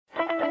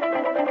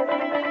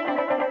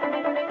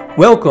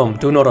Welcome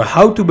to another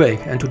How to Bake,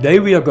 and today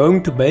we are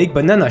going to bake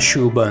banana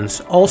choux buns,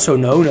 also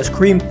known as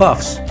cream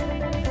puffs.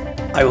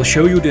 I will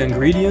show you the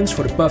ingredients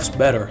for the puffs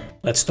better.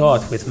 Let's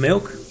start with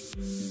milk,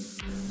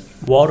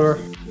 water,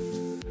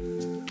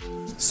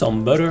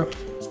 some butter,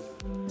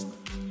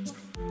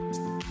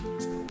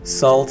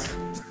 salt,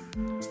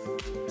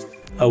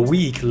 a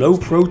weak low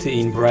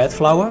protein bread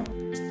flour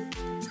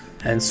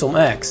and some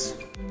eggs.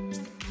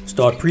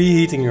 Start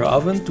preheating your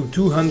oven to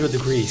 200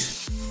 degrees.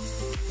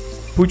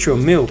 Put your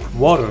milk,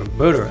 water,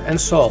 butter and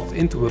salt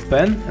into a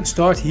pan and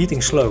start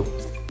heating slow.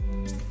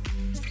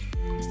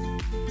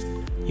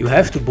 You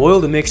have to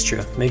boil the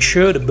mixture. Make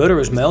sure the butter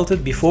is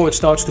melted before it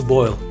starts to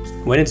boil.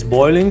 When it's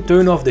boiling,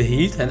 turn off the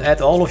heat and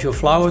add all of your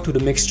flour to the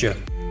mixture.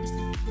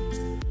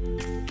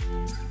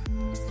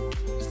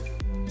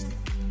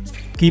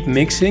 Keep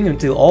mixing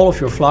until all of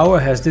your flour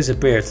has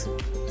disappeared.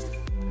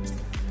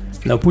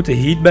 Now put the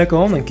heat back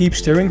on and keep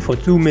stirring for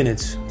 2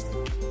 minutes.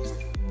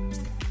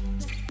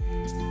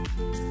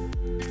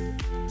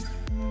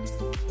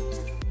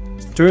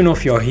 Turn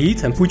off your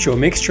heat and put your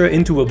mixture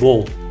into a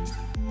bowl.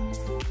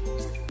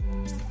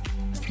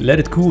 Let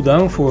it cool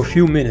down for a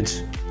few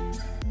minutes.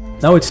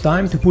 Now it's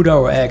time to put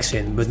our eggs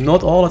in, but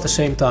not all at the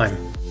same time.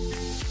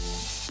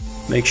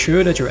 Make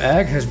sure that your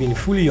egg has been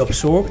fully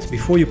absorbed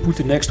before you put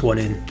the next one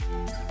in.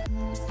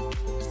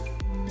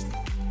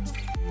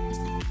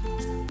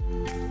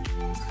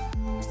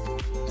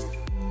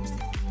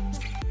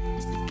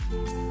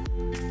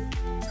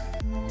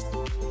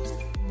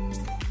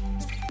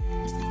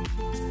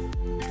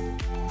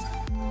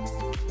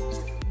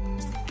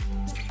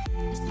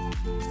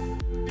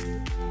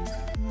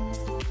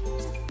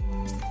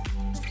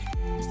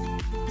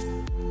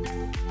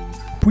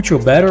 Put your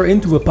batter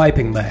into a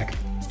piping bag.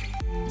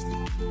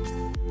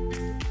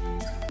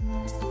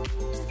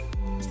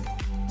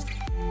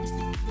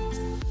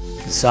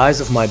 The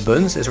size of my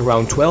buns is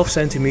around 12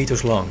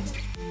 centimeters long.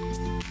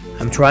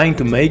 I'm trying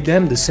to make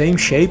them the same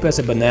shape as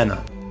a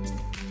banana.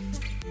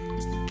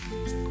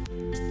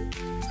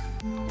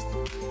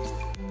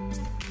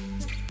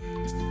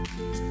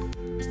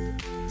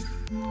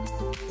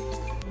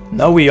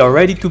 Now we are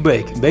ready to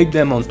bake. Bake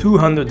them on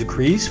 200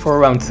 degrees for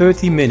around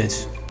 30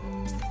 minutes.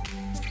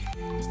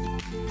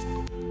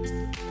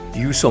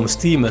 Use some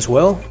steam as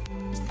well.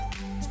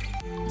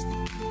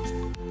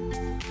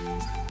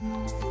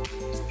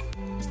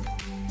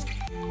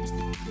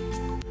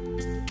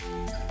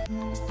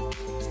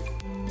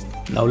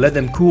 Now let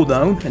them cool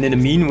down, and in the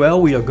meanwhile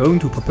we are going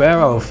to prepare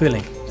our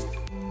filling.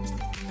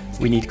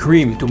 We need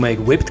cream to make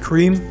whipped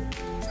cream,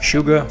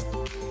 sugar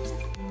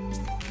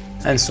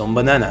and some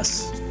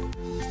bananas.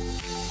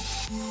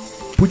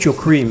 Put your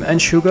cream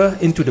and sugar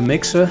into the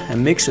mixer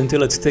and mix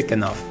until it's thick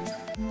enough.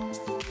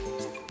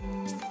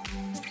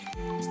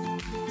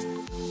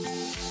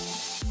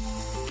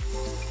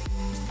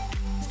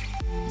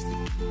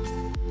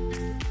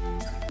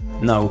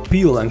 Now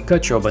peel and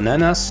cut your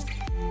bananas.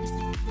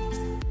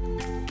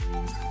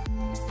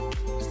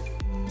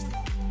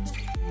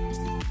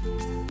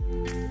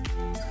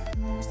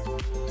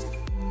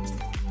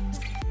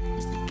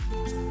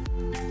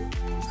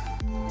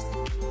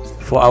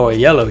 For our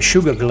yellow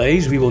sugar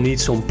glaze we will need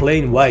some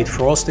plain white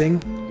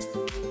frosting,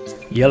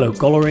 yellow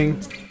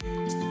coloring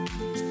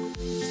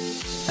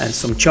and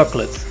some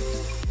chocolate.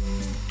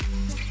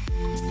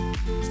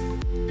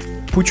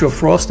 Put your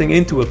frosting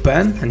into a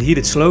pan and heat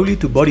it slowly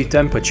to body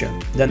temperature.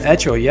 Then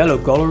add your yellow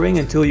coloring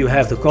until you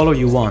have the color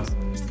you want.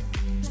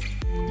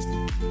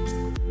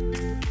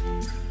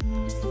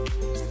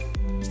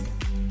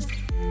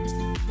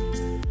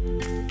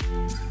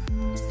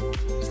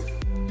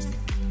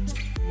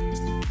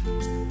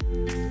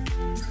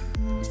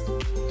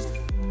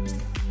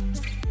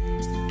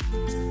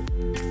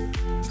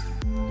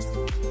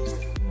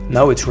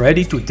 Now it's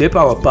ready to dip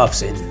our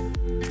puffs in.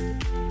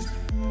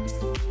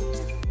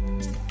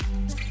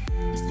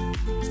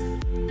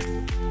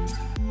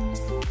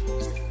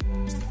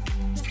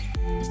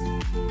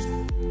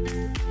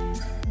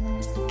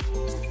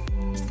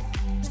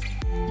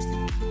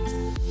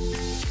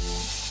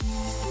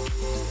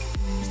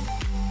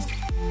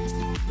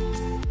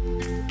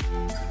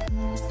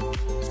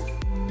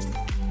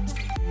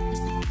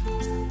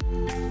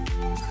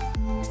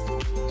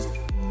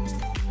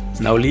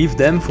 Now leave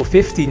them for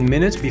 15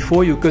 minutes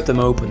before you cut them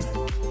open.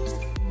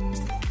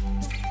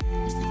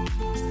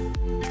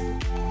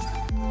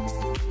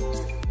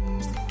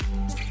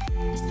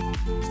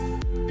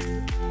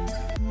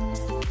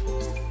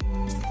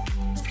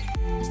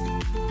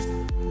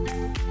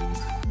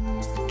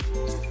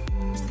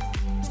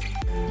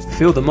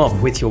 Fill them up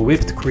with your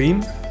whipped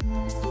cream.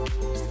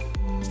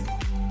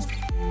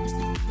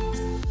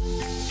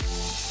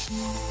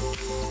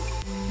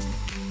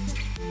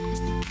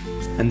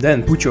 And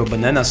then put your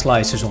banana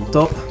slices on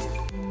top.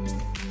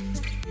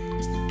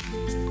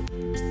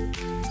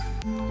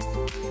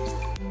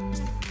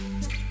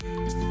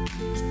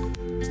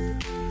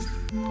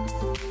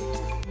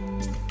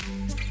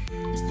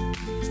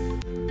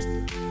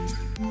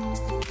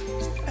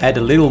 Add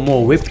a little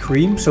more whipped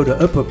cream so the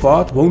upper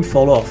part won't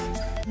fall off.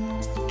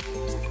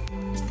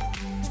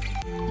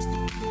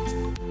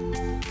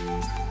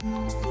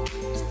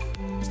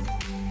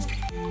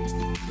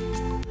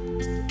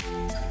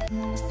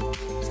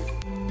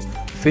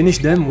 Finish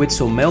them with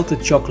some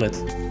melted chocolate.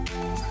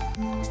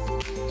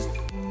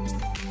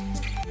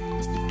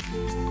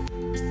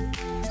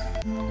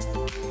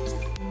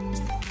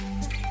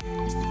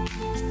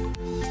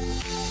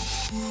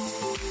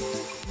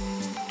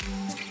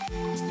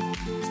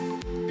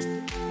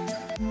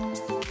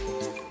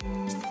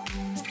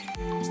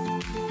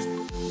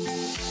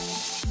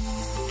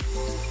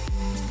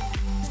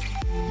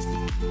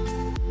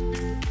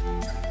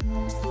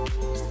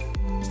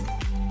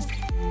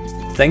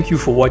 Thank you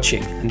for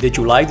watching, and did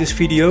you like this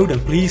video,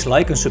 then please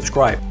like and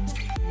subscribe.